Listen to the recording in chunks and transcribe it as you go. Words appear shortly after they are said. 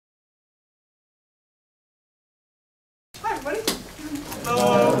everybody.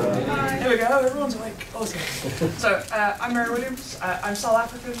 Hello. Hi. Here we go, everyone's awake. Awesome. So, I'm Meri Williams. I'm South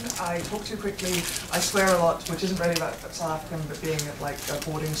African. I talk too quickly. I swear a lot, which isn't really about South African, but being at like a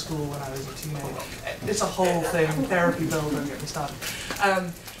boarding school when I was a teenager. It's a whole thing. Therapy bill, don't get me started.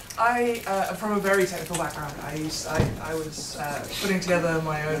 I am from a very technical background. I was putting together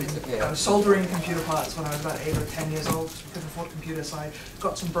my own soldering computer parts when I was about 8 or 10 years old. I couldn't afford a computer, so I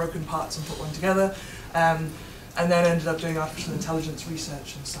got some broken parts and put one together. And then ended up doing artificial intelligence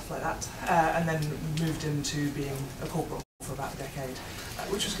research and stuff like that. And then moved into being a corporal for about a decade,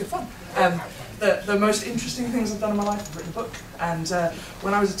 which was good fun. The most interesting things I've done in my life, I've written a book. And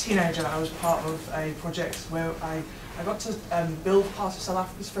when I was a teenager, I was part of a project where I got to build part of South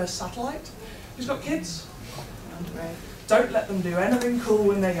Africa's first satellite. Who's got kids? Don't let them do anything cool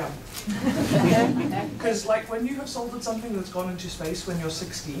when they're young. Because like when you have soldered something that's gone into space when you're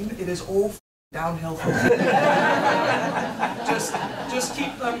 16, it is all downhill from there. Just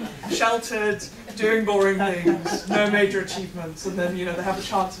keep them sheltered, doing boring things, no major achievements, and then they have a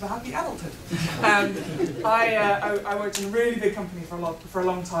chance of a happy adulthood. I worked in a really big company for a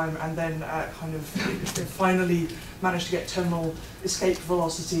long time, and then kind of finally managed to get terminal escape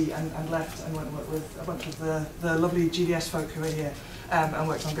velocity and left and went and worked with a bunch of the lovely GDS folk who are here and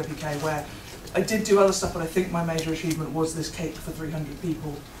worked on GovUK, where I did do other stuff, but I think my major achievement was this cake for 300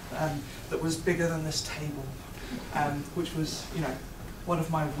 people that was bigger than this table, which was, one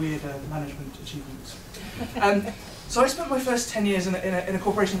of my weirder management achievements. So I spent my first 10 years in a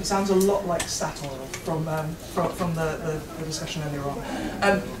corporation that sounds a lot like Statoil from the discussion earlier on.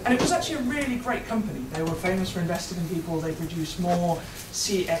 And it was actually a really great company. They were famous for investing in people. They produced more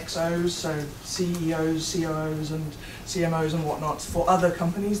CXOs, so CEOs, COOs, and CMOs and whatnot for other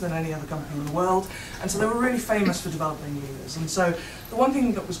companies than any other company in the world. And so they were really famous for developing leaders. And so the one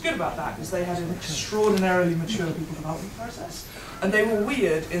thing that was good about that is they had an extraordinarily mature people development process. And they were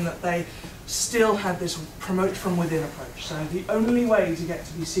weird in that they still had this promote from within approach. So the only way to get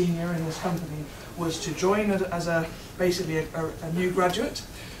to be senior in this company was to join as basically a new graduate,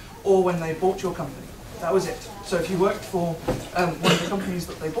 or when they bought your company. That was it. So if you worked for one of the companies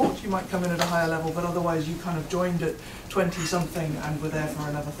that they bought, you might come in at a higher level, but otherwise you kind of joined at 20-something and were there for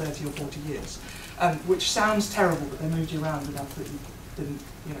another 30 or 40 years. Which sounds terrible, but they moved you around enough that you didn't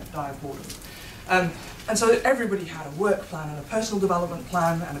die of boredom. And so everybody had a work plan and a personal development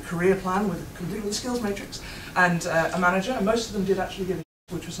plan and a career plan with a complete skills matrix and a manager, and most of them did actually give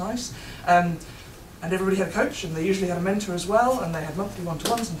a which was nice. And everybody had a coach, and they usually had a mentor as well, and they had monthly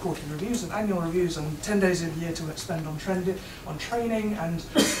one-to-ones and quarterly reviews and annual reviews and 10 days a year to spend on training, and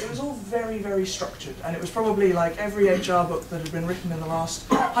it was all very, very structured. And it was probably like every HR book that had been written in the last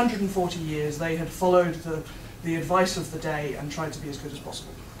 140 years, they had followed the advice of the day and tried to be as good as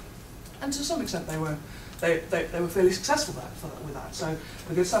possible. And to some extent they were fairly successful with that. So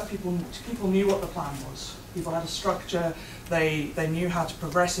the good stuff, people knew what the plan was. People had a structure, they knew how to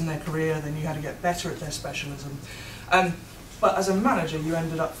progress in their career, they knew how to get better at their specialism. But as a manager, you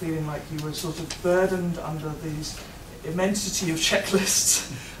ended up feeling like you were sort of burdened under these immensity of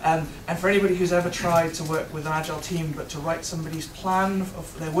checklists. And for anybody who's ever tried to work with an Agile team, but to write somebody's plan,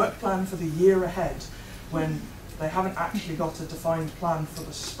 of their work plan for the year ahead, when they haven't actually got a defined plan for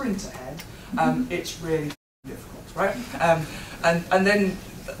the sprint ahead, it's really difficult, right? And then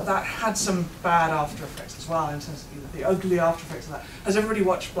that had some bad after effects as well, in terms of the ugly after effects of that. Has everybody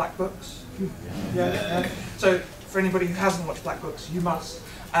watched Black Books? Yeah. So for anybody who hasn't watched Black Books, you must.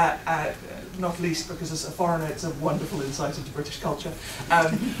 Not least because as a foreigner, it's a wonderful insight into British culture.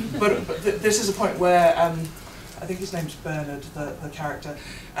 But this is a point where I think his name's Bernard, the character.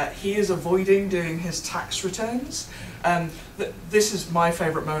 He is avoiding doing his tax returns. This is my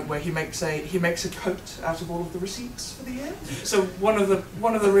favourite moment where he makes a coat out of all of the receipts for the year. So one of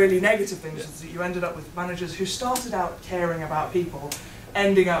the really negative things is that you ended up with managers who started out caring about people,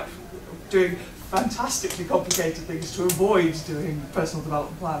 ending up doing fantastically complicated things to avoid doing personal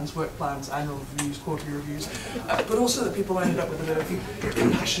development plans, work plans, annual reviews, quarterly reviews, but also that people ended up with a bit of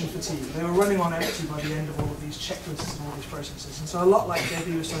compassion fatigue. They were running on empty by the end of all of these checklists and all these processes. And so a lot like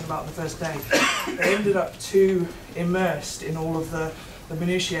JB was talking about on the first day, they ended up too immersed in all of the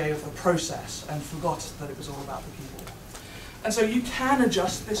minutiae of the process and forgot that it was all about the people. And so you can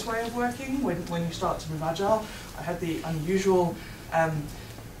adjust this way of working when you start to move Agile. I had the unusual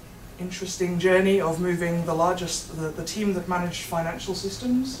interesting journey of moving the team that managed financial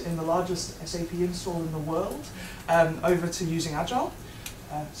systems in the largest SAP install in the world over to using Agile.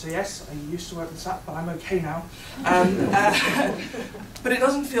 So yes, I used to work with SAP, but I'm okay now. But it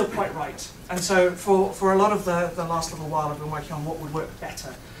doesn't feel quite right. And so for a lot of the last little while, I've been working on what would work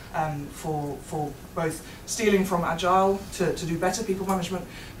better. for both stealing from Agile to do better people management,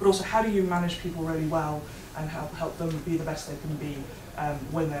 but also how do you manage people really well and help them be the best they can be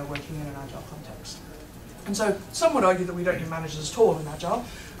when they're working in an Agile context. And so some would argue that we don't need managers at all in Agile,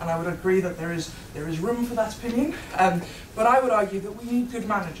 and I would agree that there is room for that opinion, but I would argue that we need good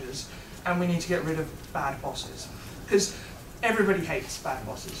managers and we need to get rid of bad bosses. Because everybody hates bad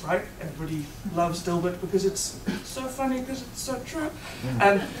bosses, right? Everybody loves Dilbert because it's so funny, because it's so true.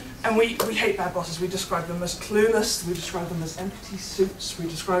 And we hate bad bosses. We describe them as clueless, we describe them as empty suits, we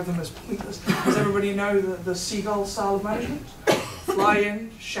describe them as pointless. Does everybody know the seagull style of management? Fly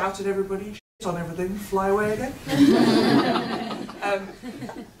in, shout at everybody, shit on everything, fly away again.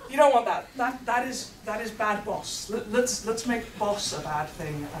 You don't want that. That is bad boss. Let's make boss a bad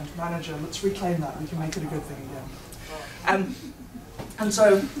thing and manager. Let's reclaim that. We can make it a good thing again. And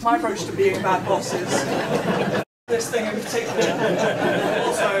so my approach to being a bad boss is this thing in particular.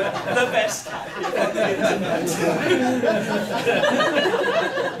 Also the best cat on the internet.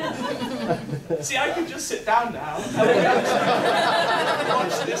 See, I could just sit down now and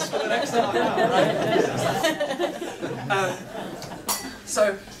watch this for the next half hour, right?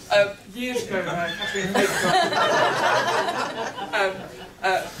 So years ago, Catherine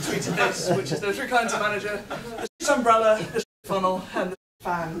tweeted this, which is there are three kinds of manager: the umbrella, the funnel, and the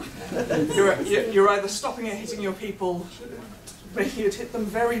fan. You're either stopping and hitting your people, making it hit them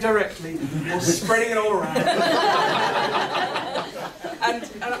very directly, or spreading it all around. And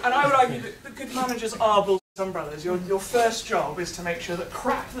I would argue that good managers are bullshit umbrellas. Your first job is to make sure that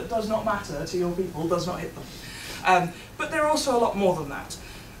crap that does not matter to your people does not hit them. But they're also a lot more than that.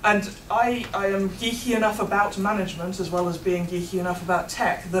 And I am geeky enough about management, as well as being geeky enough about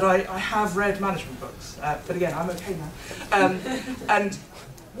tech, that I have read management books. But again, I'm okay now. And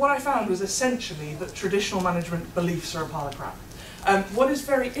what I found was essentially that traditional management beliefs are a pile of crap. What is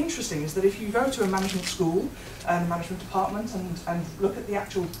very interesting is that if you go to a management school and a management department and look at the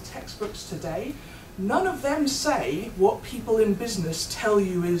actual textbooks today, none of them say what people in business tell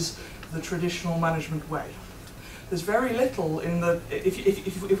you is the traditional management way. There's very little in the,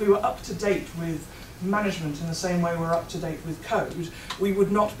 if we were up to date with management in the same way we're up to date with code, we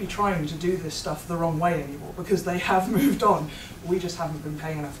would not be trying to do this stuff the wrong way anymore, because they have moved on. We just haven't been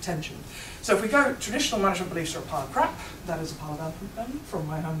paying enough attention. So if we go, traditional management beliefs are a pile of crap. That is a pile of elephant from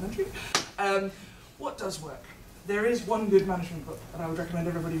my home country. What does work? There is one good management book, and I would recommend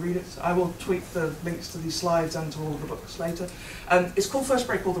everybody read it. I will tweet the links to these slides and to all of the books later. It's called First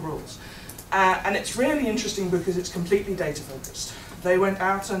Break All the Rules. And it's really interesting because it's completely data focused. They went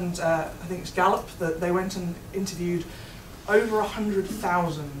out and, I think it's Gallup, that they went and interviewed over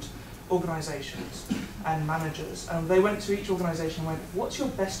 100,000 organizations and managers. And they went to each organization and went, what's your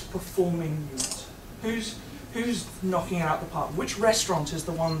best performing unit? Who's knocking it out the park? Which restaurant is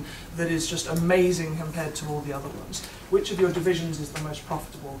the one that is just amazing compared to all the other ones? Which of your divisions is the most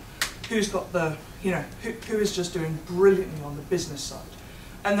profitable? Who's got the, who is just doing brilliantly on the business side?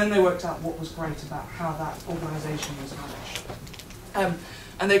 And then they worked out what was great about how that organisation was managed.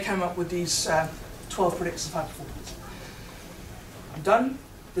 And they came up with these 12 predictors of high performance. I'm done.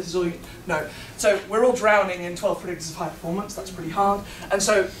 This is all you... No. So we're all drowning in 12 predictors of high performance. That's pretty hard. And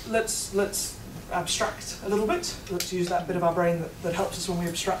so let's abstract a little bit. Let's use that bit of our brain that helps us when we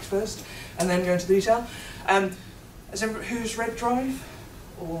abstract first, and then go into detail. Who's read Drive?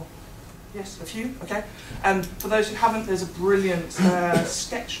 Or... Yes, a few, okay. For those who haven't, there's a brilliant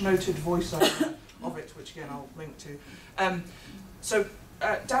sketch-noted voiceover of it, which again I'll link to.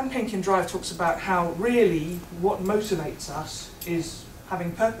 Dan Pink in Drive talks about how really what motivates us is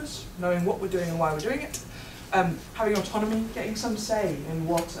having purpose, knowing what we're doing and why we're doing it, having autonomy, getting some say in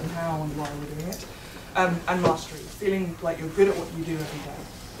what and how and why we're doing it, and mastery, feeling like you're good at what you do every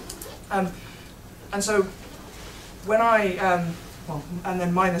day. And so when and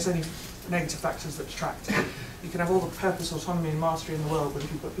then minus any negative factors that detract. You can have all the purpose, autonomy and mastery in the world, but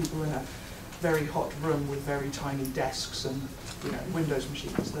if you put people in a very hot room with very tiny desks and Windows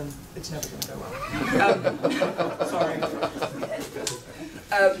machines, then it's never going to go well. Sorry.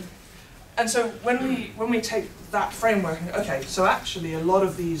 And so when we take that framework, okay, so actually a lot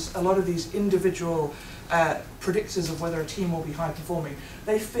of these individual predictors of whether a team will be high performing,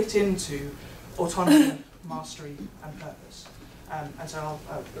 they fit into autonomy, mastery, and purpose. And so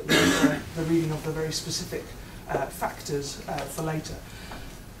I'll leave the reading of the very specific factors for later.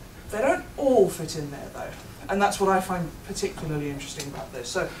 They don't all fit in there though, and that's what I find particularly interesting about this.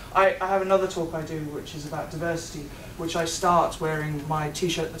 So I have another talk I do which is about diversity, which I start wearing my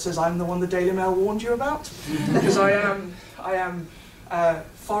t-shirt that says I'm the one the Daily Mail warned you about, because I am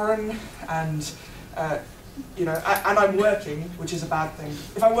foreign and you know, and I'm working, which is a bad thing.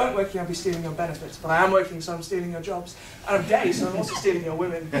 If I weren't working, I'd be stealing your benefits, but I am working, so I'm stealing your jobs. And I'm gay, so I'm also stealing your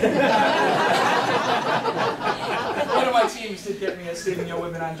women. One of my teams did get me a stealing your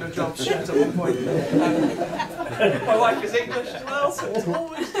women and your jobs shirt at one point. My wife is English as well, so it's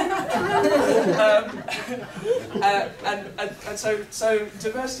always true. So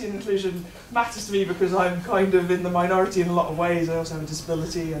diversity and inclusion matters to me because I'm kind of in the minority in a lot of ways. I also have a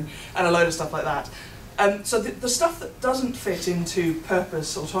disability and a load of stuff like that. So the stuff that doesn't fit into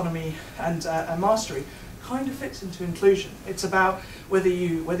purpose, autonomy, and mastery kind of fits into inclusion. It's about whether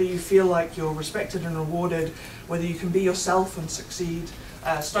you feel like you're respected and rewarded, whether you can be yourself and succeed.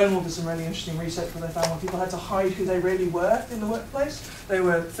 Stonewall did some really interesting research where they found when people had to hide who they really were in the workplace, they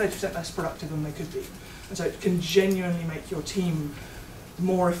were 30% less productive than they could be. And so it can genuinely make your team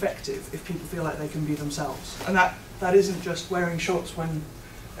more effective if people feel like they can be themselves. And that isn't just wearing shorts when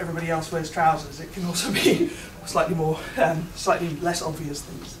everybody else wears trousers. It can also be slightly more, slightly less obvious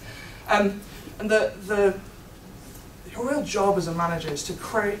things. And your real job as a manager is to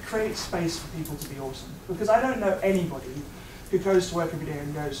create space for people to be awesome. Because I don't know anybody who goes to work every day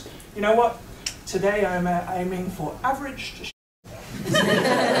and goes, you know what, today I'm aiming for average to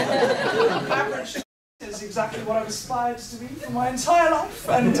average is exactly what I've aspired to be for my entire life,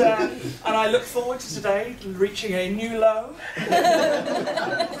 and I look forward to today reaching a new low,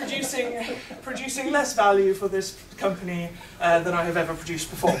 producing less value for this company than I have ever produced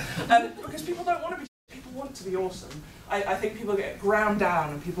before. Because people don't want to be, people want to be awesome. I think people get ground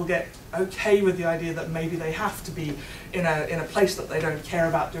down and people get okay with the idea that maybe they have to be in a place that they don't care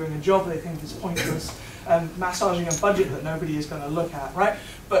about doing a job they think is pointless. Massaging a budget that nobody is going to look at, right?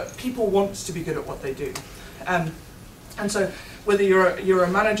 But people want to be good at what they do. And so whether you're a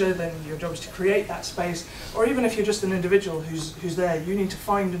manager, then your job is to create that space, or even if you're just an individual who's there, you need to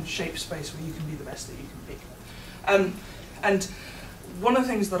find and shape space where you can be the best that you can be. And one of the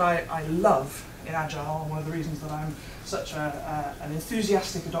things that I love in Agile, and one of the reasons that I'm such an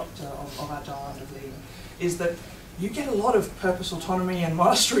enthusiastic adopter of Agile and of Lean, is that you get a lot of purpose, autonomy, and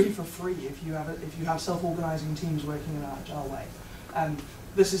mastery for free if you have self-organizing teams working in an Agile way.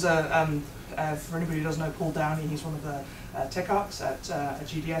 This is for anybody who doesn't know, Paul Downey. He's one of the tech arcs at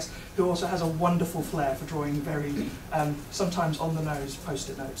GDS, who also has a wonderful flair for drawing very sometimes on the nose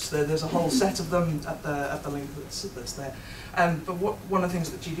post-it notes. There's a whole set of them at the link that's there. But one of the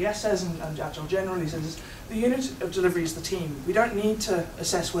things that GDS says and Agile generally says is the unit of delivery is the team. We don't need to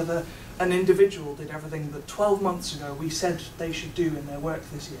assess whether an individual did everything that 12 months ago we said they should do in their work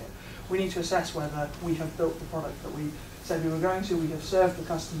this year. We need to assess whether we have built the product that we said we were going to, we have served the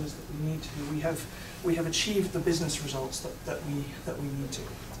customers that we need to, we have achieved the business results that we need to.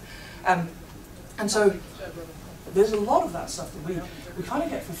 And so there's a lot of that stuff that we kind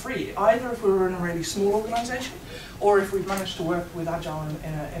of get for free, either if we were in a really small organization or if we've managed to work with Agile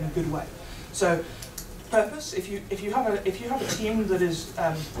in a good way. So purpose, if you have a team that is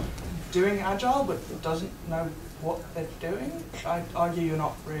doing Agile but doesn't know what they're doing, I'd argue you're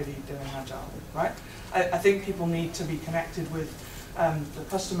not really doing Agile, right? I think people need to be connected with the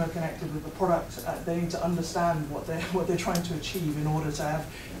customer, connected with the product. They need to understand what they're trying to achieve in order to have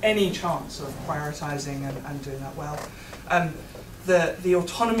any chance of prioritizing and doing that well. The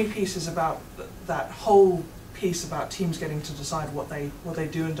autonomy piece is about that whole piece about teams getting to decide what they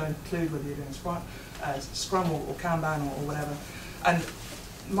do and don't include, whether you're doing Scrum or Kanban or whatever. And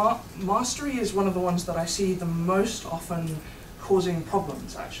mastery is one of the ones that I see the most often causing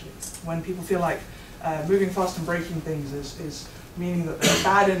problems, actually. When people feel like moving fast and breaking things is meaning that they're a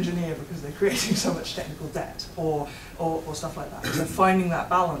bad engineer because they're creating so much technical debt or stuff like that. So finding that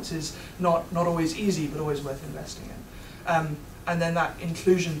balance is not always easy, but always worth investing in. And then that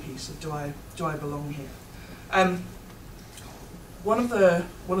inclusion piece of do I belong here? One of the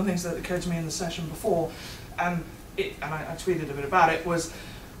things that occurred to me in the session before, and I tweeted a bit about it, was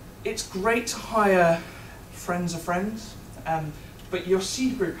it's great to hire friends of friends, but your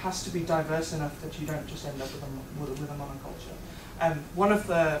seed group has to be diverse enough that you don't just end up with a monoculture. One of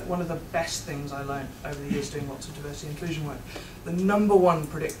the best things I learned over the years doing lots of diversity and inclusion work, the #1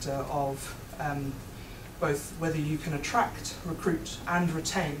 predictor of both whether you can attract, recruit, and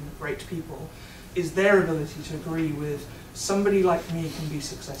retain great people is their ability to agree with somebody like me can be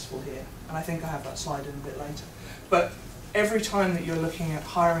successful here. And I think I have that slide in a bit later. But every time that you're looking at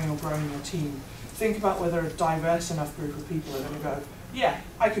hiring or growing your team, think about whether a diverse enough group of people are going to go, yeah,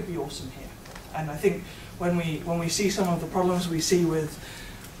 I could be awesome here. And I think when we see some of the problems we see with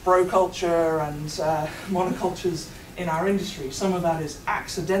bro culture and monocultures in our industry, some of that is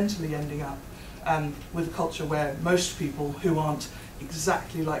accidentally ending up with a culture where most people who aren't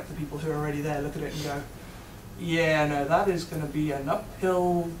exactly like the people who are already there look at it and go, yeah, no, that is going to be an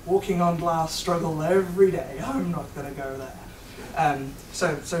uphill, walking on glass struggle every day. I'm not going to go there.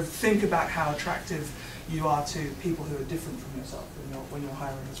 So think about how attractive you are to people who are different from yourself when you're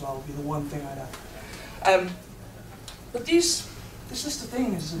hiring as well, would be the one thing I'd add. But this list of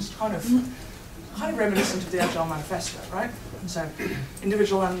things is kind of reminiscent of the Agile Manifesto, right? And so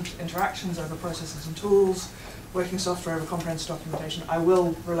individual interactions over processes and tools, working software over comprehensive documentation. I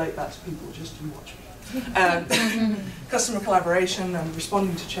will relate that to people, just you watch me. Customer collaboration and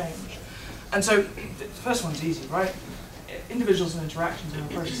responding to change. And so the first one's easy, right? Individuals and interactions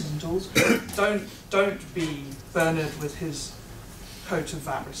over processes and tools. Don't be Bernard with his coat of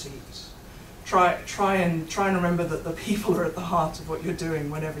VAT receipts. Try and remember that the people are at the heart of what you're doing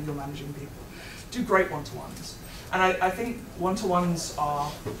whenever you're managing people. Do great one-to-ones. And I think one-to-ones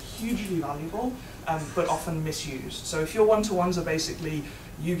are hugely valuable, but often misused. So if your one-to-ones are basically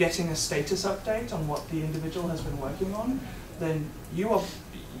you getting a status update on what the individual has been working on, then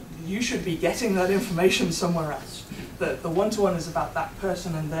you should be getting that information somewhere else. The one-to-one is about that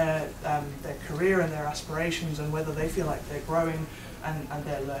person and their career and their aspirations and whether they feel like they're growing and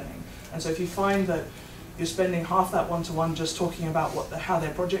they're learning. And so if you find that you're spending half that one-to-one just talking about how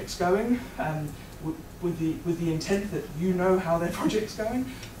their project's going, with the intent that you know how their project's going,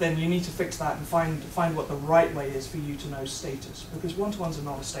 then you need to fix that and find what the right way is for you to know status, because one-to-ones are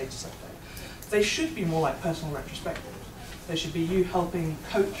not a status update. They should be more like personal retrospectives. They should be you helping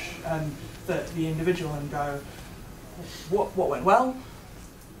coach the individual and go, what went well,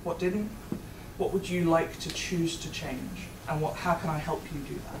 what didn't, what would you like to choose to change, and how can I help you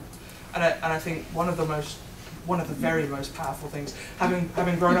do that? And I think one of the very most powerful things,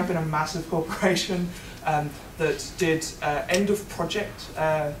 having grown up in a massive corporation that did end of project,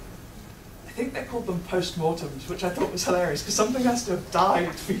 I think they called them post-mortems, which I thought was hilarious because something has to have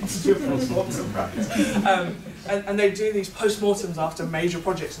died for you to do a post-mortem, right? And they do these post-mortems after major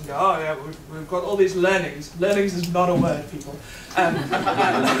projects and go, oh yeah, we've got all these learnings. Learnings is not a word, people.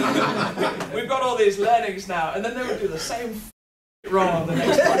 We've got all these learnings now, and then they would do the same wrong on the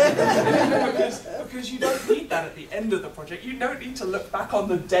next project because you don't need that at the end of the project. You don't need to look back on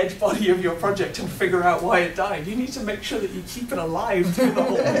the dead body of your project and figure out why it died. You need to make sure that you keep it alive through the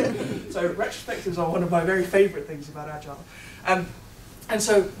whole thing. So retrospectives are one of my very favourite things about Agile. And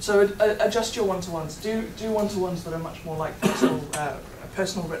so adjust your one-to-ones. Do one-to-ones that are much more like personal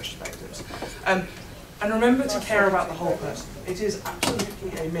retrospectives. And remember to care about the whole person. It is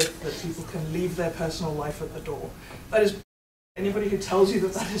absolutely a myth that people can leave their personal life at the door. That is. Anybody who tells you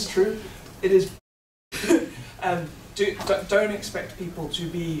that that is true, it is. Don't expect people to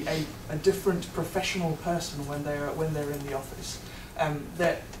be a different professional person when they're in the office.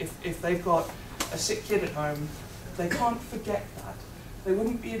 That if they've got a sick kid at home, they can't forget that. They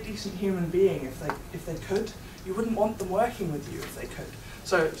wouldn't be a decent human being if they could. You wouldn't want them working with you if they could.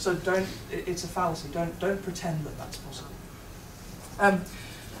 So don't. It's a fallacy. Don't pretend that that's possible. And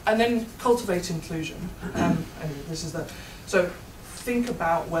then cultivate inclusion. And this is the. So think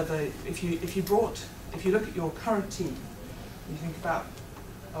about whether if you look at your current team, you think about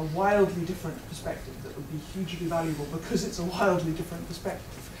a wildly different perspective that would be hugely valuable because it's a wildly different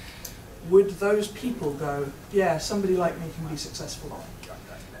perspective. Would those people go, yeah, somebody like me can be successful on?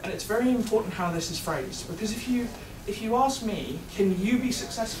 And it's very important how this is phrased, because if you ask me, can you be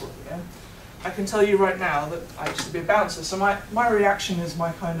successful here? I can tell you right now that I used to be a bouncer, so my reaction is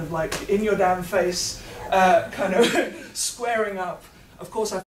my kind of like in your damn face kind of squaring up. Of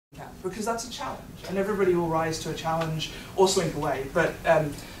course I can, because that's a challenge, and everybody will rise to a challenge or slink away. But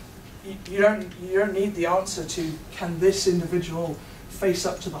you don't need the answer to can this individual face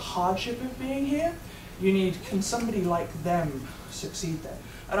up to the hardship of being here. You need, can somebody like them succeed there?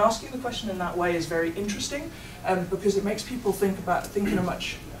 And asking the question in that way is very interesting, because it makes people think in a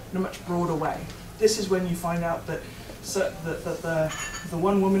much broader way. This is when you find out that the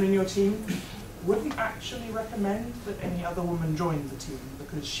one woman in your team wouldn't actually recommend that any other woman join the team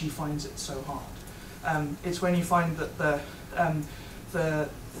because she finds it so hard. It's when you find that the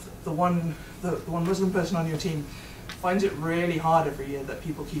one Muslim person on your team finds it really hard every year that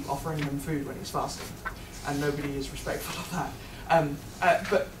people keep offering him food when he's fasting, and nobody is respectful of that.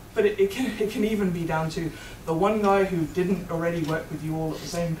 But it can even be down to the one guy who didn't already work with you all at the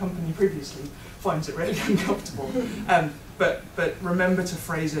same company previously finds it really uncomfortable. But remember to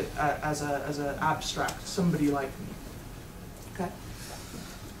phrase it as an abstract, somebody like me. Okay.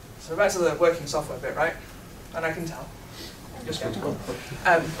 So back to the working software bit, right? And I can tell. You're skeptical.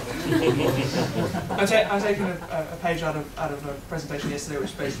 I'm taking a page out of a presentation yesterday,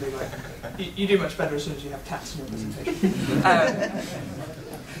 which basically like you do much better as soon as you have cats in your presentation.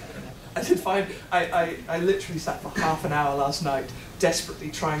 I did find, I literally sat for half an hour last night desperately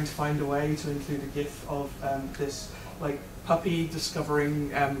trying to find a way to include a GIF of this like puppy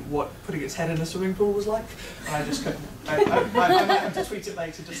discovering what putting its head in a swimming pool was like, and I just couldn't. I might have to tweet it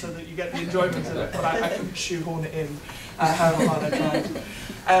later just so that you get the enjoyment of it, but I couldn't shoehorn it in, however hard I tried.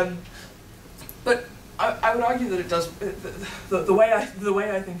 But I would argue that it does. The way I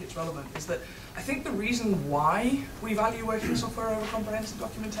think it's relevant is that I think the reason why we value working software over comprehensive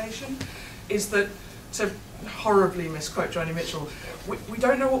documentation is that, to horribly misquote Joni Mitchell, we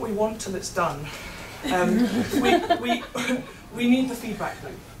don't know what we want till it's done. We need the feedback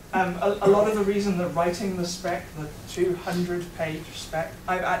loop. A lot of the reason that writing the spec, the 200-page spec,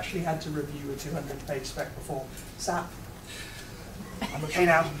 I've actually had to review a 200-page spec before. SAP. I'm okay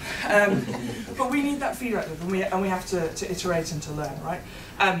now. But we need that feedback loop, and we have to iterate and to learn, right?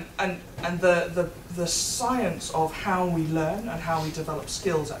 And the science of how we learn and how we develop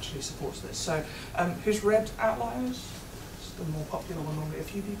skills actually supports this. So who's read Outliers? It's the more popular one, normally a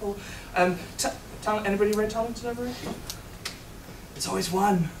few people. Anybody read Talented over it? It's always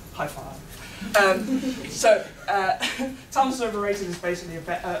one. High five. Talented Overrated is basically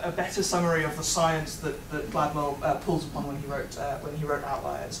a better summary of the science that Gladwell pulls upon when he wrote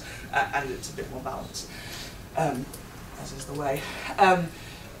Outliers, and it's a bit more balanced, as is the way.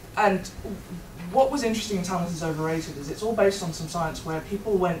 And what was interesting in Talented Overrated is it's all based on some science where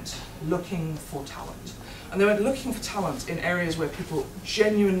people went looking for talent. And they went looking for talent in areas where people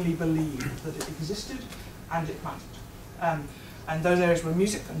genuinely believed that it existed and it mattered. And those areas were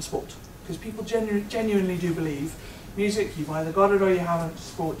music and sport. Because people genuinely do believe music, you've either got it or you haven't,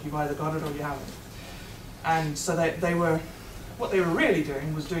 sport, you've either got it or you haven't. And so what they were really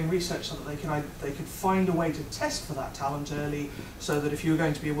doing was doing research so that they could find a way to test for that talent early, so that if you were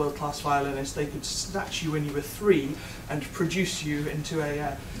going to be a world-class violinist, they could snatch you when you were 3 and produce you into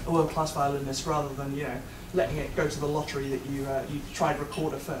a world-class violinist, rather than letting it go to the lottery that you tried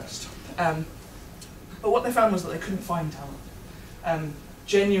recorder first. But what they found was that they couldn't find talent.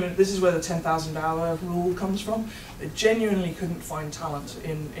 This is where the 10,000 hour rule comes from. They genuinely couldn't find talent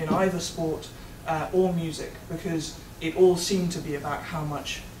in either sport or music, because it all seemed to be about how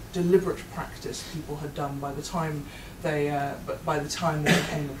much deliberate practice people had done by the time they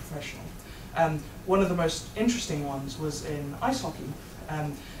became a professional. One of the most interesting ones was in ice hockey,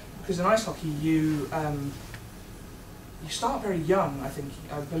 because in ice hockey you start very young.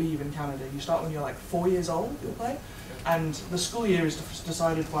 I believe in Canada you start when you're like 4 years old. You'll play. And the school year is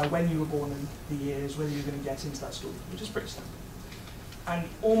decided by when you were born and the years whether you're going to get into that school, which is pretty standard. And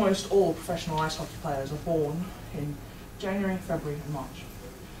almost all professional ice hockey players are born in January, February and March.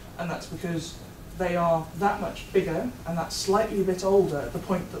 And that's because they are that much bigger and that slightly bit older at the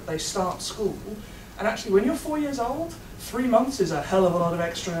point that they start school. And actually when you're 4 years old, 3 months is a hell of a lot of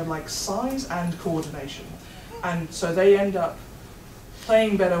extra size and coordination. And so they end up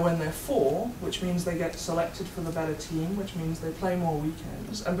playing better when they're 4, which means they get selected for the better team, which means they play more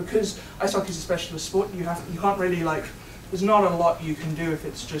weekends. And because ice hockey is a specialist sport, you can't really there's not a lot you can do if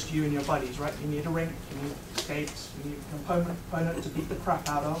it's just you and your buddies, right? You need a rink, you need skates, you need an opponent to beat the crap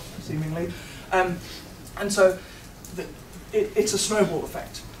out of, seemingly. And so it's a snowball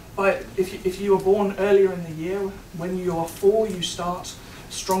effect. But if you were born earlier in the year, when you are 4, you start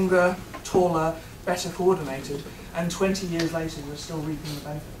stronger, taller, better coordinated, and 20 years later you're still reaping the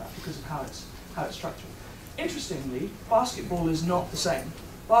benefit of that because of how it's structured. Interestingly, basketball is not the same.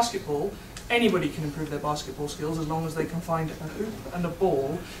 Basketball, anybody can improve their basketball skills as long as they can find a hoop and a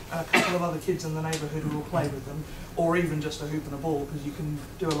ball and a couple of other kids in the neighbourhood who will play with them, or even just a hoop and a ball, because you can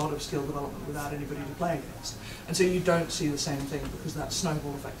do a lot of skill development without anybody to play against. And so you don't see the same thing because that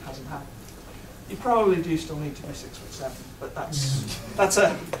snowball effect hasn't happened. You probably do still need to be 6'7", but that's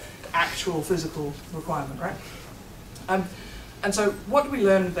a actual physical requirement, right? And so what do we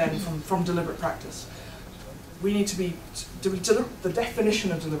learn then from deliberate practice? We need to be, the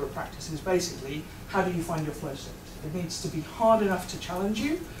definition of deliberate practice is basically, how do you find your flow state? It needs to be hard enough to challenge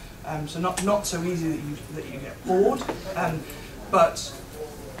you, so not so easy that you get bored, but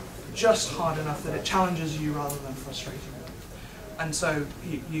just hard enough that it challenges you rather than frustrating you. And so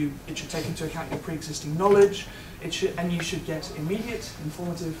it should take into account your pre-existing knowledge, and you should get immediate,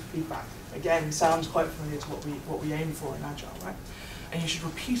 informative feedback. Again, sounds quite familiar to what we aim for in Agile, right? And you should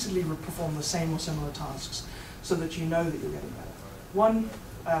repeatedly perform the same or similar tasks so that you know that you're getting better. One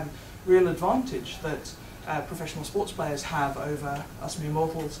real advantage that professional sports players have over us mere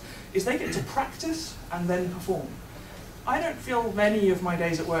mortals is they get to practice and then perform. I don't feel many of my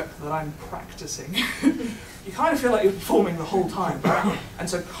days at work that I'm practicing. You kind of feel like you're performing the whole time, right? And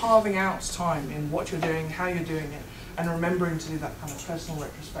so carving out time in what you're doing, how you're doing it, and remembering to do that kind of personal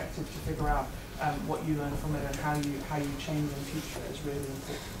retrospective to figure out what you learn from it and how you change in the future is really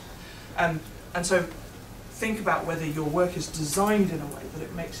important. And so think about whether your work is designed in a way that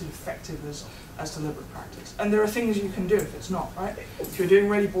it makes it effective as deliberate practice. And there are things you can do if it's not, right? If you're doing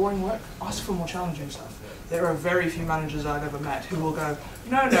really boring work, ask for more challenging stuff. There are very few managers I've ever met who will go,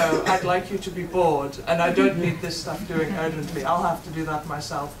 no, I'd like you to be bored, and I don't need this stuff doing urgently. I'll have to do that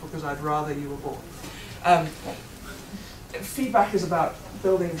myself because I'd rather you were bored. Feedback is about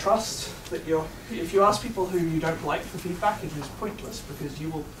building trust. That if you ask people who you don't like for feedback, it is pointless because you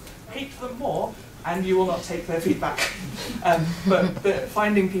will hate them more and you will not take their feedback. But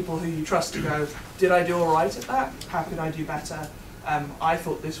finding people who you trust to go, did I do all right at that? How could I do better? I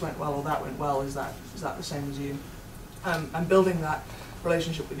thought this went well or that went well. Is that the same as you? And building that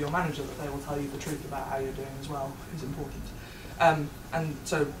relationship with your manager that they will tell you the truth about how you're doing as well is important. And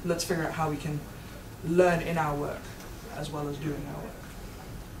so let's figure out how we can learn in our work as well as doing our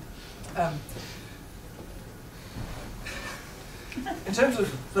work. In terms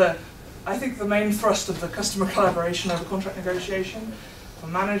of I think the main thrust of the customer collaboration over contract negotiation for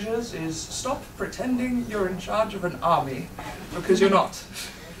managers is stop pretending you're in charge of an army, because you're not.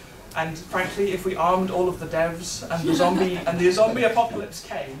 And frankly, if we armed all of the devs and the zombie apocalypse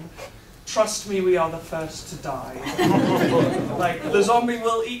came, trust me, we are the first to die. Like, the zombie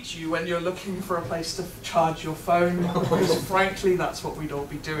will eat you when you're looking for a place to charge your phone, because frankly, that's what we'd all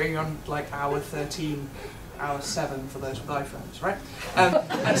be doing on like hour 13, hour 7 for those with iPhones, right?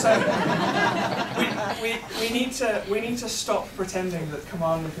 And so we need to stop pretending that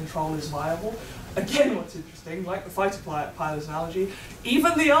command and control is viable. Again, what's interesting, like the fighter pilot's analogy,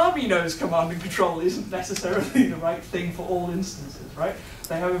 even the army knows command and control isn't necessarily the right thing for all instances, right?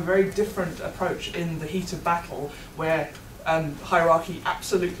 They have a very different approach in the heat of battle, where hierarchy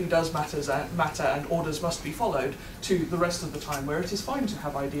absolutely does matter and orders must be followed, to the rest of the time where it is fine to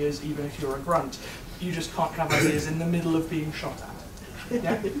have ideas even if you're a grunt. You just can't have ideas in the middle of being shot at.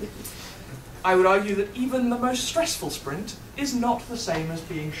 Yeah? I would argue that even the most stressful sprint is not the same as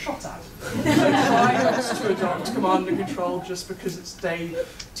being shot at. So try not to adopt command and control just because it's day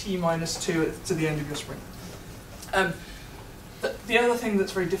T-2 to the end of your sprint. The other thing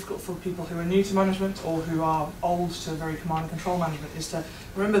that's very difficult for people who are new to management or who are old to very command and control management is to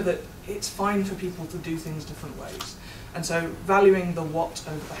remember that it's fine for people to do things different ways. And so valuing the what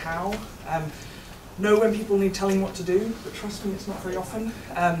over the how. Know when people need telling what to do, but trust me, it's not very often.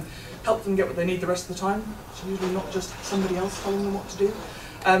 Help them get what they need the rest of the time. It's usually not just somebody else telling them what to do.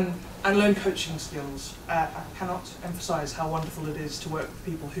 And learn coaching skills. I cannot emphasize how wonderful it is to work with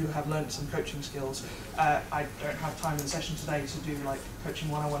people who have learned some coaching skills. I don't have time in the session today to do like coaching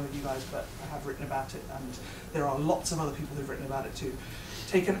one-on-one with you guys, but I have written about it, and there are lots of other people who've written about it too.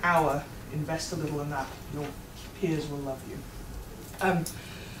 Take an hour, invest a little in that. Your peers will love you.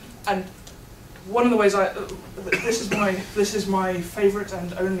 And one of the ways this is my favourite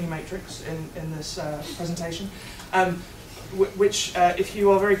and only matrix in this presentation, which if you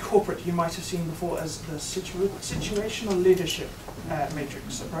are very corporate you might have seen before as the situational leadership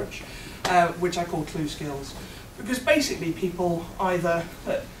matrix approach, which I call clue skills, because basically people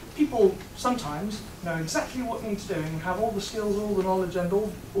sometimes know exactly what needs doing and have all the skills, all the knowledge, and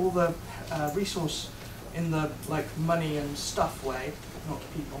all the resource in the like money and stuff way, not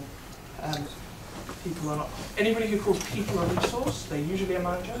people. People are not. Anybody who calls people a resource, they're usually a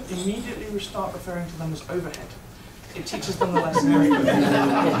manager, immediately start referring to them as overhead. It teaches them the lesson very quickly.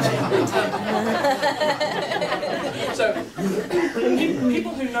 So,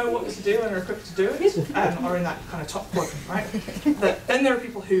 people who know what to do and are equipped to do it are in that kind of top quadrant, right? Then there are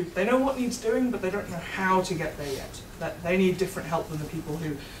people who, they know what needs doing, but they don't know how to get there yet. That they need different help than the people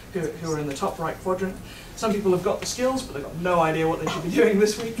who are in the top right quadrant. Some people have got the skills, but they've got no idea what they should be doing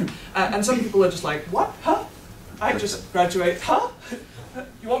this week. And some people are just like, what? Huh? I just graduate, huh?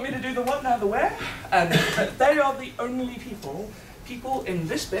 You want me to do the what, now the where? And they are the only people in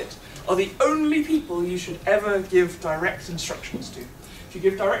this bit are the only people you should ever give direct instructions to. If you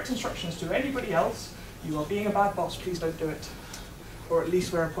give direct instructions to anybody else, you are being a bad boss, please don't do it. Or at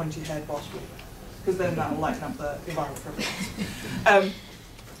least wear a pointy-haired boss wig, because then that will lighten up the environment for everyone.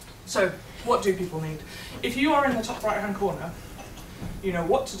 So, what do people need? If you are in the top right-hand corner, you know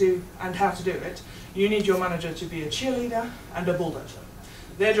what to do and how to do it. You need your manager to be a cheerleader and a bulldozer.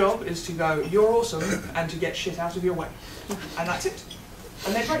 Their job is to go, you're awesome, and to get shit out of your way. And that's it.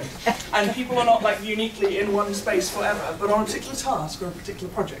 And they're great. And people are not like uniquely in one space forever, but on a particular task or a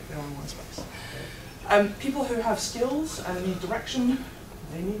particular project, they're in one space. People who have skills and need direction,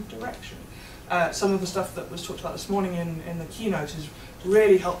 they need direction. some of the stuff that was talked about this morning in the keynote is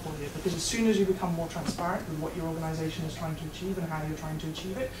really helpful here, because as soon as you become more transparent with what your organisation is trying to achieve and how you're trying to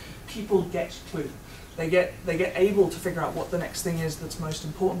achieve it, people get clue. They get able to figure out what the next thing is that's most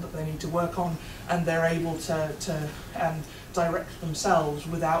important that they need to work on, and they're able to direct themselves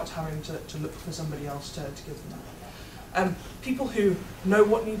without having to look for somebody else to give them that. People who know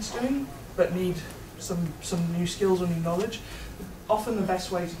what needs doing but need some new skills or new knowledge, often the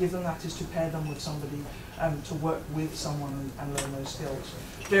best way to give them that is to pair them with somebody, to work with someone and learn those skills.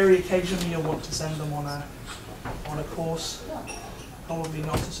 Very occasionally you'll want to send them on a course, probably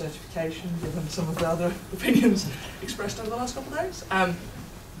not a certification given some of the other opinions expressed over the last couple of days,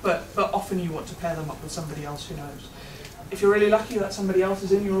 but often you want to pair them up with somebody else who knows. If you're really lucky that somebody else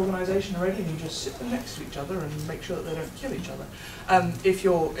is in your organisation already, and you just sit them next to each other and make sure that they don't kill each other. If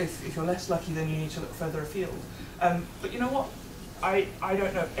you're less lucky, then you need to look further afield. But you know what? I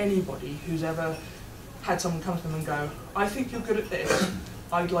don't know anybody who's ever had someone come to them and go, I think you're good at this,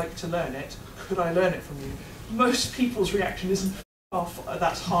 I'd like to learn it, could I learn it from you? Most people's reaction isn't, oh,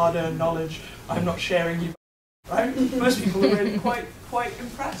 that's hard-earned knowledge, I'm not sharing you. Right? Most people are really quite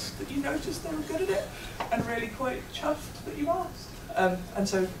impressed that you noticed they were good at it, and really quite chuffed that you asked. And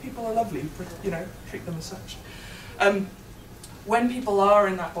so people are lovely, treat them as such. When people are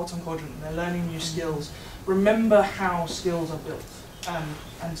in that bottom quadrant and they're learning new skills, remember how skills are built.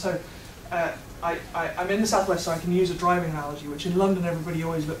 And so I'm in the southwest, so I can use a driving analogy, which in London everybody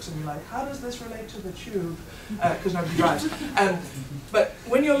always looks at me like, how does this relate to the tube? Because nobody drives. But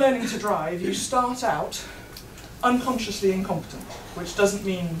when you're learning to drive, you start out unconsciously incompetent, which doesn't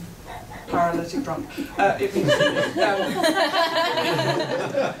mean paralytic drunk. It means,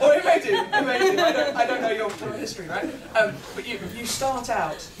 or it may do. I don't know your history, right? But you start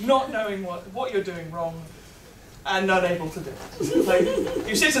out not knowing what you're doing wrong and not able to do it. Like,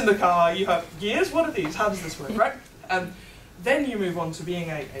 you sit in the car, you have gears. What are these? How does this work, right? Then you move on to being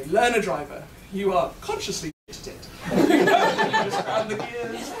a learner driver. You are consciously at it. You just ground the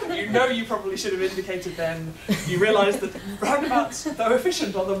gears. You know you probably should have indicated then. You realise that roundabouts, though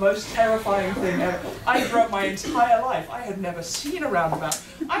efficient, are the most terrifying thing ever. I grew up my entire life. I had never seen a roundabout.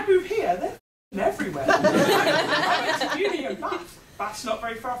 I move here, they're everywhere. I went to uni in Bath. Bath's not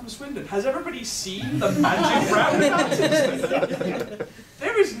very far from Swindon. Has everybody seen the magic roundabouts in Swindon?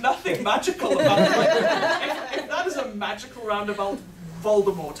 There is nothing magical about it. If that is a magical roundabout,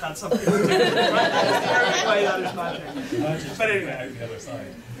 Voldemort had something to do with it, right? That is the only way that is magic. Magic's but when you anyway. get out the other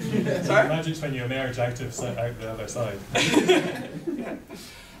side. Sorry? Magic's when you emerge out the other side.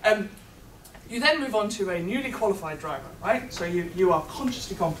 Yeah. You then move on to a newly qualified driver, right? So you are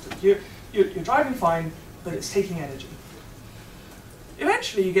consciously competent. You're driving fine, but it's taking energy.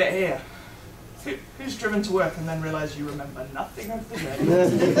 Eventually you get here. Who's driven to work and then realise you remember nothing of the day?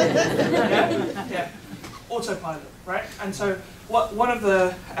 Yeah? Autopilot, right? And so one of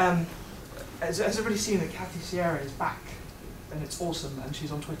the, has everybody seen that Kathy Sierra is back? And it's awesome, and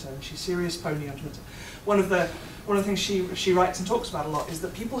she's on Twitter, and she's Serious Pony on Twitter. One of the things she writes and talks about a lot is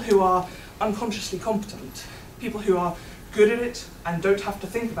that people who are unconsciously competent, people who are good at it and don't have to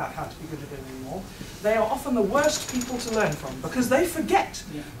think about how to be good at it anymore, they are often the worst people to learn from, because they forget,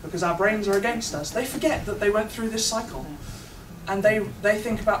 because our brains are against us, they forget that they went through this cycle. And they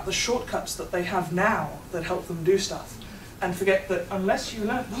think about the shortcuts that they have now that help them do stuff, and forget that unless you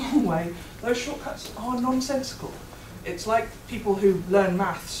learn the long way, those shortcuts are nonsensical. It's like people who learn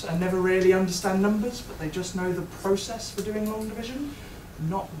maths and never really understand numbers, but they just know the process for doing long division,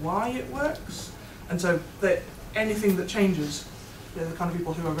 not why it works. And so anything that changes, they're the kind of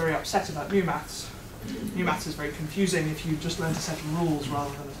people who are very upset about new maths. New maths is very confusing if you just learn a set of rules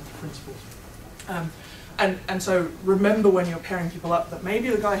rather than a set of principles. And so remember when you're pairing people up that maybe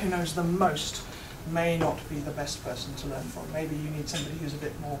the guy who knows the most may not be the best person to learn from. Maybe you need somebody who's a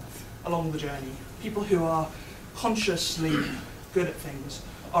bit more along the journey. People who are consciously good at things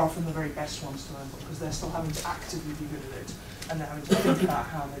are often the very best ones to learn from, because they're still having to actively be good at it, and they're having to think about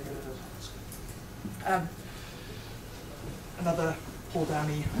how they're good at it. Another Paul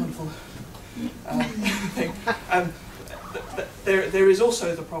Downey wonderful thing. There is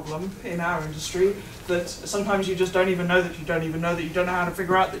also the problem in our industry that sometimes you just don't even know that you don't even know that you don't know how to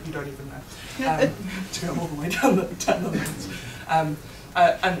figure out that you don't even know. To go all the way down the lines.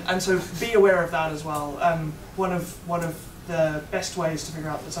 And so be aware of that as well. One of the best ways to figure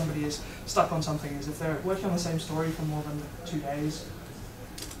out that somebody is stuck on something is if they're working on the same story for more than 2 days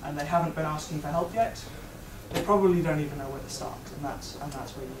and they haven't been asking for help yet, they probably don't even know where to start, and that's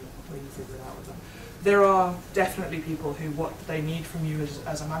where you figure it out with them. There are definitely people who what they need from you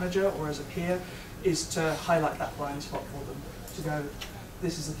as a manager or as a peer is to highlight that blind spot for them, to go,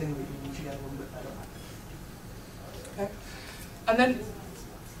 this is the thing that you need to get a little bit better at. Okay? And then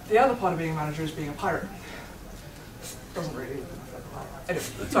the other part of being a manager is being a pirate. Doesn't really look like a pirate. Anyway,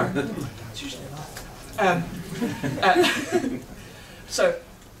 sorry. It's usually a so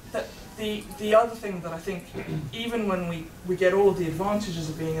the other thing that I think, even when we get all of the advantages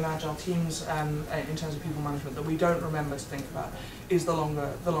of being in agile teams in terms of people management, that we don't remember to think about is the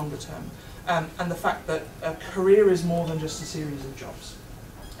longer term, and the fact that a career is more than just a series of jobs.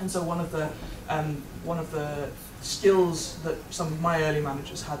 And so one of the skills that some of my early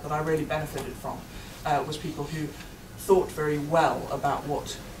managers had that I really benefited from was people who thought very well about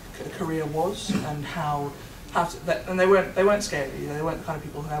what a career was and and they weren't scary. They weren't the kind of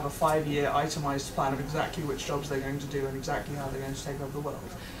people who have a 5-year itemized plan of exactly which jobs they're going to do and exactly how they're going to take over the world.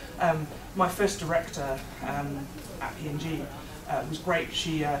 My first director at P&G was great.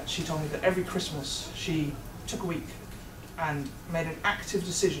 She told me that every Christmas she took a week and made an active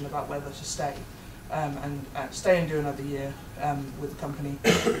decision about whether to stay and stay and do another year with the company,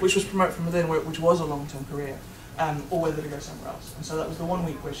 which was promote from within, which was a long-term career, or whether to go somewhere else. And so that was the 1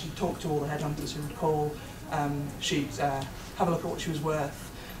 week where she'd talk to all the headhunters who would call. She'd have a look at what she was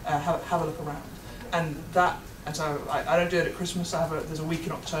worth, have a look around, and so I don't do it at Christmas. There's a week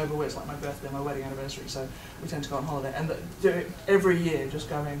in October where it's like my birthday, my wedding anniversary, so we tend to go on holiday, and do it every year. Just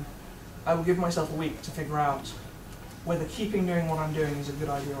going, I will give myself a week to figure out whether keeping doing what I'm doing is a good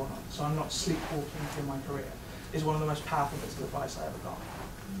idea or not. So I'm not sleepwalking through my career. Is one of the most powerful bits of advice I ever got.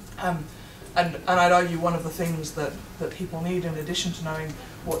 And I'd argue one of the things that people need, in addition to knowing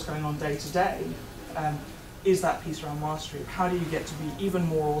what's going on day to day, is that piece around mastery of how do you get to be even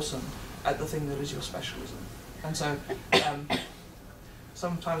more awesome at the thing that is your specialism. And so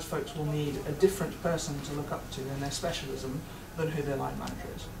sometimes folks will need a different person to look up to in their specialism than who their line manager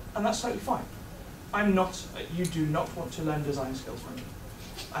is. And that's totally fine. You do not want to learn design skills from me.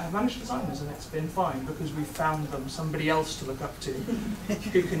 I have managed designers and it's been fine because we've found them somebody else to look up to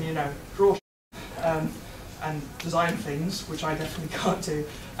who can, draw and design things, which I definitely can't do,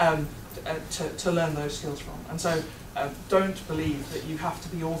 to learn those skills from. And so don't believe that you have to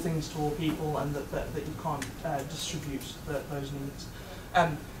be all things to all people and that you can't distribute those needs.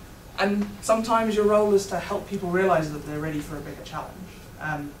 And sometimes your role is to help people realize that they're ready for a bigger challenge.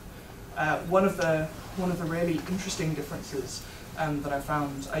 One of the really interesting differences that I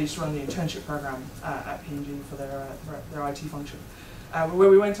found, I used to run the internship program at P&G for their IT function, where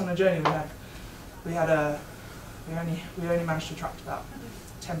we went on a journey. We only managed to attract about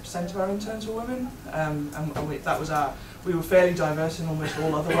 10% of our interns were women, and we were fairly diverse in almost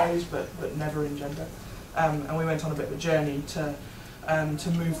all other ways, but never in gender. And we went on a bit of a journey to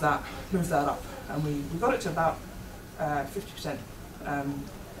move that up, and we got it to about 50%,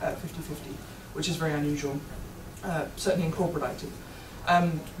 50-50, which is very unusual, certainly in corporate IT.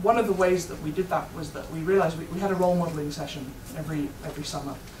 One of the ways that we did that was that we realized we had a role modeling session every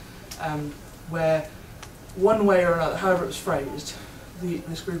summer, where one way or another, however it was phrased,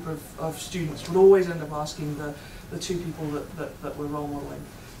 this group of students would always end up asking the two people that were role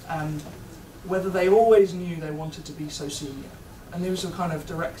modeling whether they always knew they wanted to be so senior. And these were kind of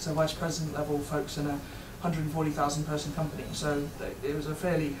director, vice president level folks in a 140,000 person company, so it was a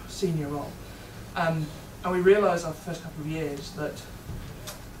fairly senior role. And we realized after the first couple of years that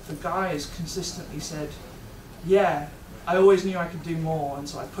the guys consistently said, yeah, I always knew I could do more, and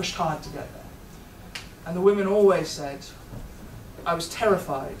so I pushed hard to get there. And the women always said, I was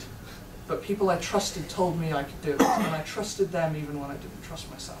terrified, but people I trusted told me I could do it, and I trusted them even when I didn't trust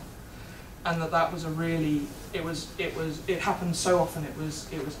myself. And that was a really, it happened so often, it was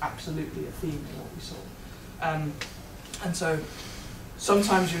absolutely a theme in what we saw. And so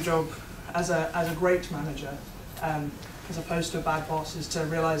sometimes your job as a great manager, as opposed to a bad boss, is to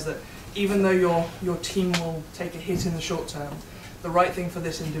realize that even though your team will take a hit in the short term, the right thing for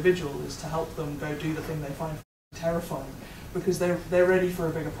this individual is to help them go do the thing they find terrifying, because they're ready for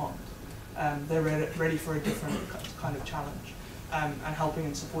a bigger pond. They're ready for a different kind of challenge. And helping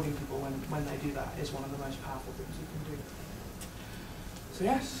and supporting people when they do that is one of the most powerful things you can do. So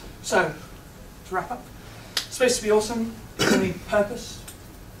yes, so to wrap up, space to be awesome. Do they need purpose?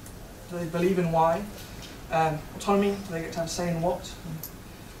 Do they believe in why? Autonomy, do they get to have a say in what?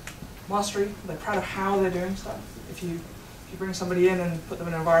 Mastery, are they proud of how they're doing stuff? If you bring somebody in and put them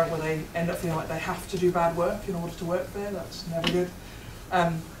in an environment where they end up feeling like they have to do bad work in order to work there, that's never good.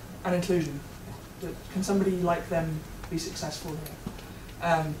 And inclusion. Can somebody like them be successful here?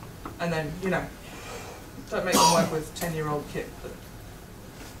 And then, don't make them work with 10-year-old kit that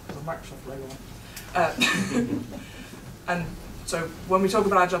has a Microsoft logo on. And so when we talk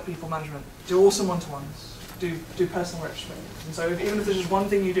about agile people management, do awesome one-to-ones, do personal retrospectives. And so even if there's just one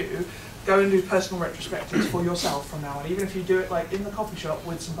thing you do, go and do personal retrospectives for yourself from now on. Even if you do it like in the coffee shop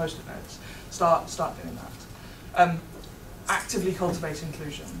with some post-it notes, start doing that. Actively cultivate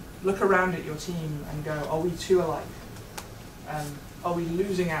inclusion. Look around at your team and go, are we too alike? Are we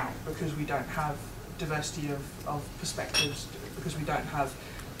losing out because we don't have diversity of perspectives, because we don't have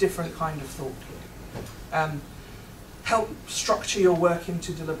different kind of thought here? Help structure your work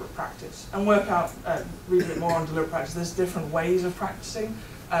into deliberate practice and work out, read a bit more on deliberate practice. There's different ways of practicing.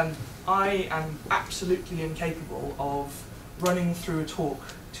 I am absolutely incapable of running through a talk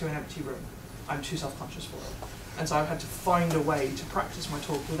to an empty room. I'm too self-conscious for it. And so I've had to find a way to practice my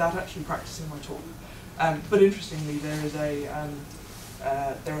talk without actually practicing my talk. But interestingly, there is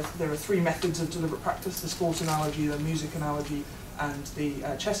there are three methods of deliberate practice: the sports analogy, the music analogy, and the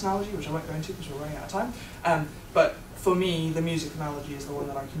chess analogy, which I won't go into because we're running out of time. But for me, the music analogy is the one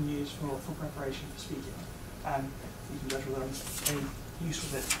that I can use for preparation for speaking. You can judge whether I'm any use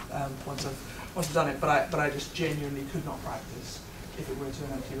with it once I've done it. But I just genuinely could not practice if it were to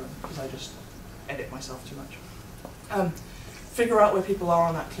an empty room, because I just edit myself too much. Figure out where people are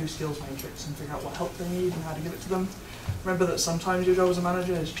on that clue skills matrix and figure out what help they need and how to give it to them. Remember that sometimes your job as a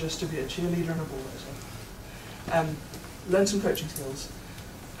manager is just to be a cheerleader and a bulldozer. Learn some coaching skills.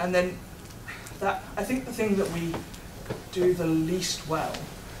 And then I think the thing that we do the least well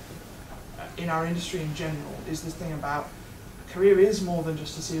in our industry in general is this thing about a career is more than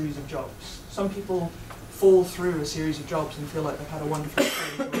just a series of jobs. Some people fall through a series of jobs and feel like they've had a wonderful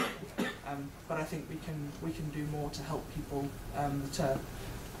career. But I think we can do more to help people to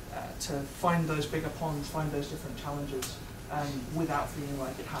find those bigger ponds, find those different challenges, without feeling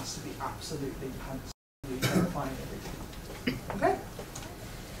like it has to be absolutely terrifying everything. Okay.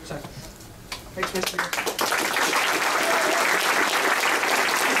 So, thanks, Mr.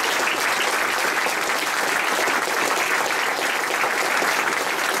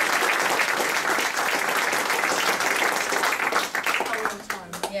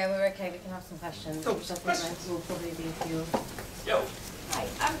 Okay, we can have some questions, cool. Which I think will probably be a few. Yo. Hi.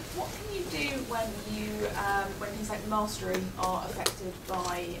 What can you do when things like mastery are affected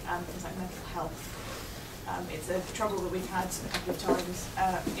by things like mental health? It's a trouble that we've had a couple of times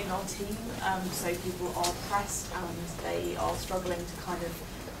in our team. So people are pressed and they are struggling to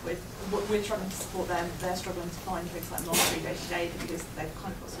we're struggling to support them. They're struggling to find things like mastery day to day because they've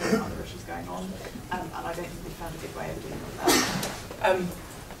kind of got some other issues going on, and I don't think we found a good way of dealing with that.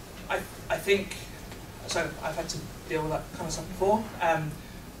 I think, so I've had to deal with that kind of stuff before.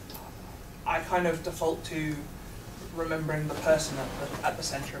 I kind of default to remembering the person at the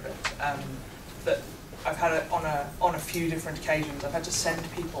centre of it. That I've had it on a few different occasions. I've had to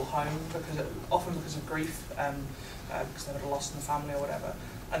send people home often because of grief, because they've had a loss in the family or whatever.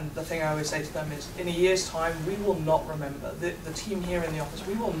 And the thing I always say to them is, in a year's time, we will not remember, the team here in the office,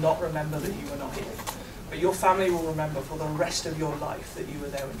 we will not remember that you were not here. But your family will remember for the rest of your life that you were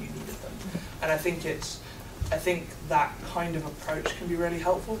there when you needed them. And I think that kind of approach can be really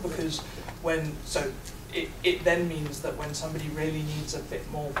helpful, because it then means that when somebody really needs a bit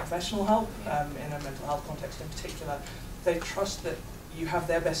more professional help, in a mental health context in particular, they trust that you have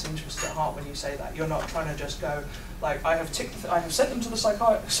their best interests at heart when you say that. You're not trying to just go, like, I have sent them to the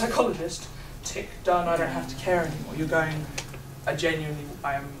psychologist, tick, done, I don't have to care anymore. You're going, I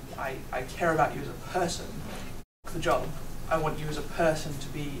care about you as a person. The job, I want you as a person to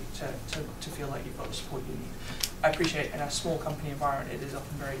feel like you've got the support you need. I appreciate in a small company environment it is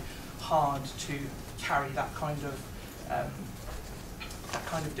often very hard to carry that kind of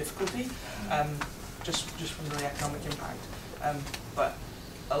difficulty, just from the economic impact. But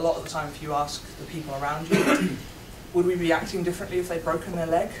a lot of the time, if you ask the people around you, would we be acting differently if they'd broken their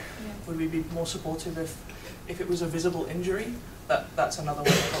leg? Yeah. Would we be more supportive if it was a visible injury? That's another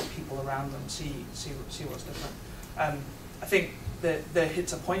way to help people around them see what's different. I think that there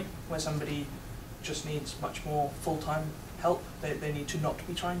hits a point where somebody just needs much more full-time help. They need to not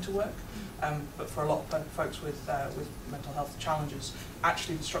be trying to work. But for a lot of folks with mental health challenges,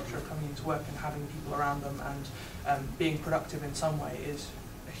 actually the structure of coming into work and having people around them and being productive in some way is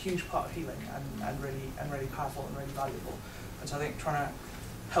a huge part of healing and really powerful and really valuable. And so I think trying to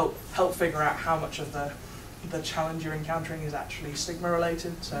help figure out how much of the challenge you're encountering is actually stigma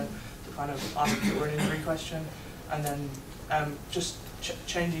related, so to kind of ask for an injury question, and then just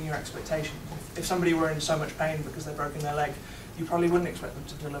changing your expectations. If somebody were in so much pain because they've broken their leg, you probably wouldn't expect them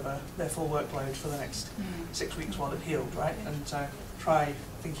to deliver their full workload for the next 6 weeks while it healed, right? And so try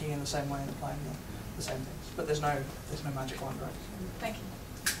thinking in the same way and applying the same things. But there's no magic wand, right? Thank you.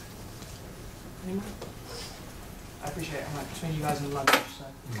 Any more? I appreciate it. I'm like between you guys and lunch, so.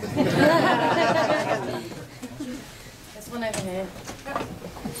 There's one over here.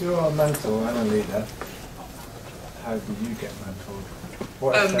 If you're a mentor and a leader, how do you get mentored?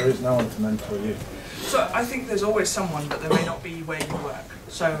 What if there is no one to mentor you? So I think there's always someone, but there may not be where you work.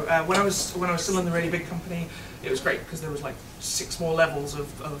 So when I was still in the really big company, it was great because there was like 6 more levels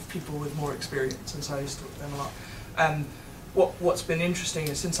of people with more experience, and so I used to work with them a lot. What's been interesting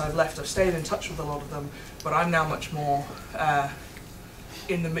is since I've left, I've stayed in touch with a lot of them, but I'm now much more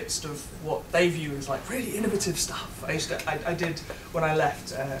in the midst of what they view as like really innovative stuff. I did when I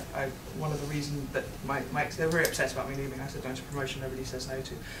left. One of the reasons that my they were very upset about me leaving. I said, "Don't to promotion, nobody says no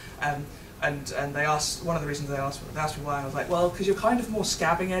to." And they asked, one of the reasons they asked me why, and I was like, well, because you're kind of more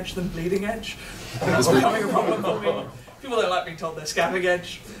scabbing edge than bleeding edge. That's becoming a problem for me. People don't like being told they're scabbing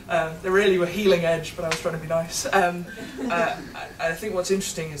edge. They really were healing edge, but I was trying to be nice. I think what's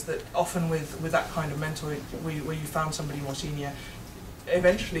interesting is that often with that kind of mentoring, where you found somebody more senior,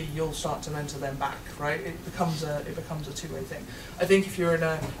 eventually you'll start to mentor them back, right? It becomes a two-way thing. I think if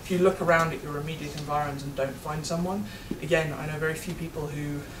you look around at your immediate environment and don't find someone, again, I know very few people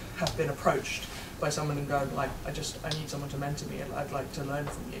who have been approached by someone and go like, I need someone to mentor me, I'd like to learn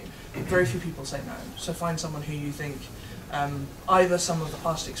from you. Very few people say no. So find someone who you think either some of the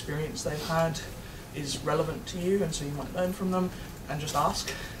past experience they've had is relevant to you, and so you might learn from them, and just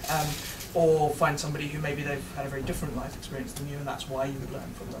ask. Or find somebody who maybe they've had a very different life experience than you, and that's why you would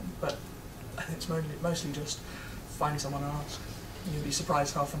learn from them. But I think it's mostly just finding someone and ask. You'll be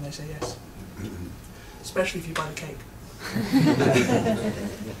surprised how often they say yes. Especially if you buy the cake. Do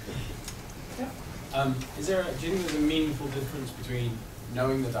you think there's a meaningful difference between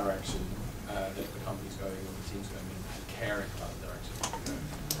knowing the direction that the company's going or the team's going and caring about the direction?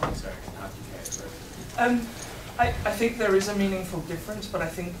 How do you care? I think there is a meaningful difference, but I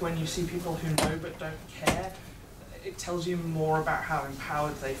think when you see people who know but don't care, it tells you more about how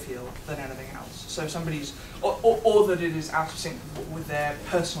empowered they feel than anything else. So somebody's, or that it is out of sync with their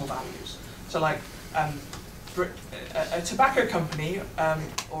personal values. So like, a tobacco company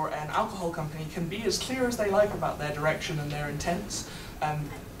or an alcohol company can be as clear as they like about their direction and their intents.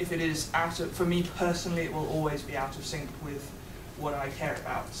 If it is for me personally, it will always be out of sync with what I care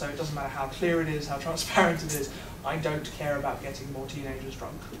about. So it doesn't matter how clear it is, how transparent it is. I don't care about getting more teenagers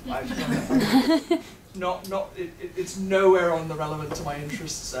drunk. It's nowhere on the relevant to my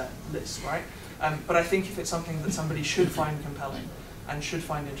interests list, right? But I think if it's something that somebody should find compelling and should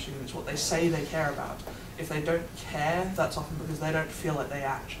find interesting, it's what they say they care about. If they don't care, that's often because they don't feel like they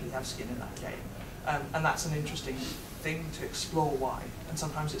actually have skin in that game. And that's an interesting thing to explore why. And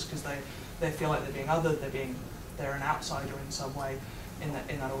sometimes it's because they feel like they're being othered, they're an outsider in some way in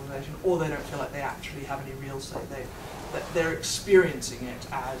that organisation, or they don't feel like they actually have any real say. They're experiencing it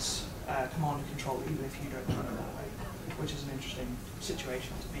as command and control, even if you don't run it that way, which is an interesting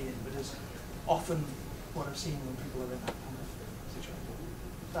situation to be in, but is often what I've seen when people are in that kind of situation.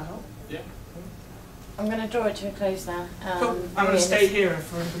 Does that help? Yeah. I'm going to draw it to a close now. Cool. I'm going to stay here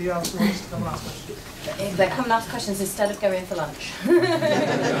for anybody else who wants to come and ask questions. Come and ask questions instead of going for lunch.